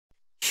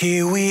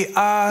Here we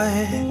are,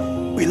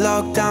 we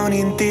locked down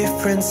in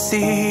different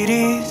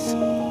cities,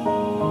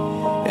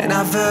 and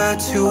our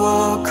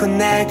virtual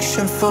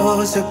connection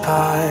falls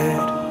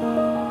apart.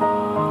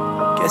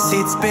 Guess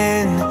it's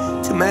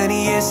been too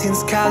many years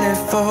since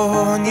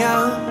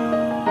California.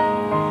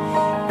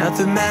 Now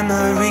the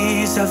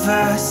memories of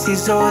us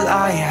is all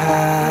I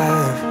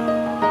have.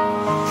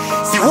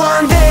 See,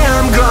 one day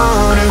I'm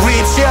gonna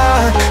reach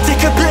ya,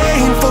 take a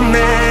plane for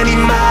many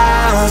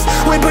miles.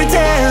 We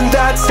pretend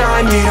that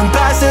time didn't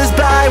pass us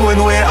by when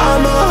we're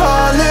on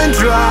Mulholland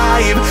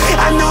Drive.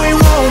 I know it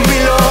won't be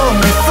long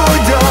before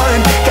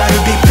dawn, gotta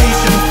be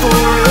patient for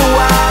a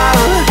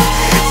while.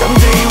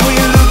 Someday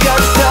we'll look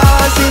at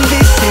stars in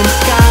this same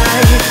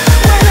sky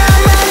when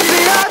I'm on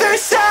the other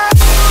side.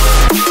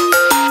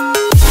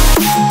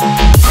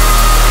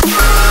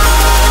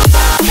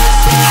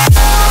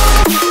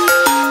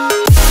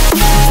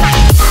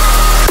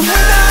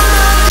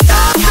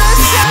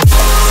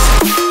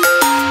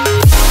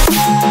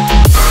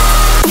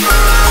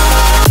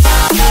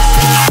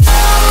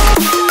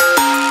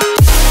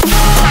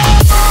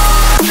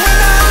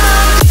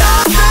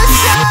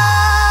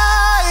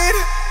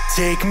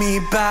 Take me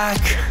back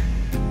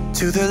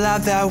to the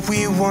life that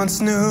we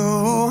once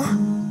knew,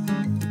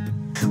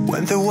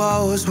 when the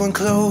walls weren't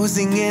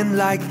closing in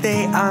like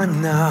they are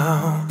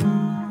now.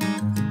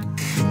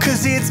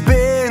 Cause it's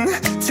been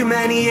too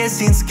many years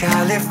since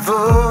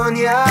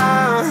California.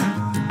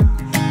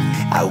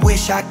 I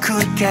wish I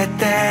could get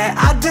there,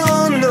 I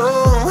don't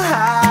know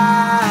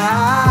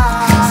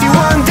how. See,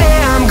 one day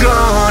I'm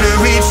gonna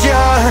reach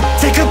ya,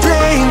 take a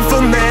plane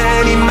for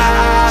many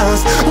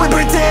miles. We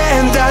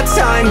pretend that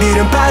time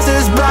didn't pass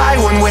us by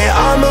when we're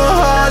on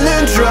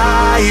Mulholland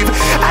Drive.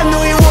 I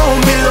know it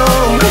won't be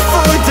long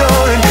before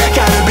dawn,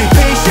 gotta be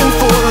patient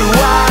for a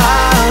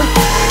while.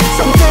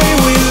 Someday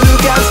we'll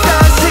look at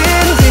stars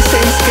in the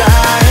same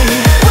sky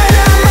when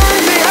I'm on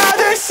the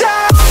other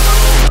side.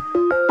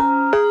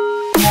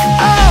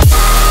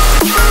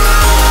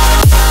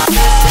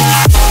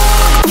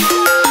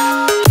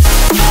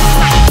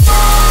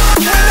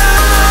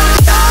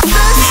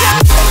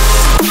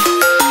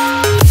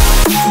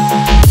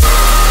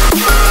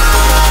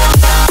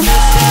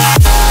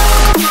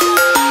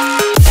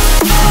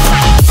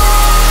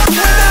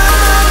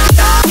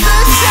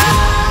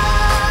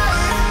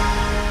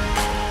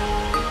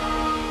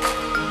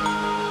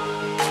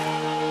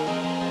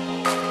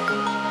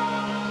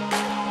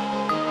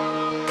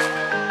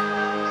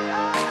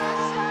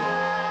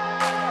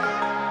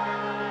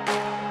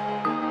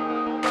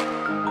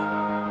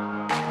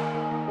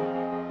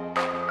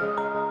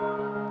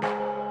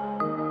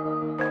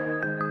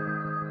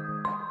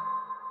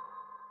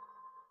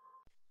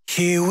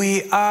 Here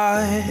we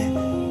are,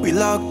 we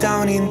locked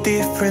down in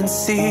different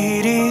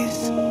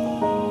cities,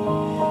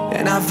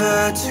 and our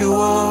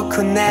virtual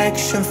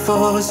connection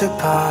falls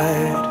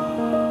apart.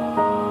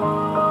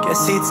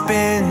 Guess it's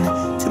been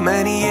too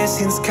many years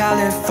since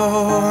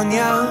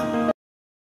California.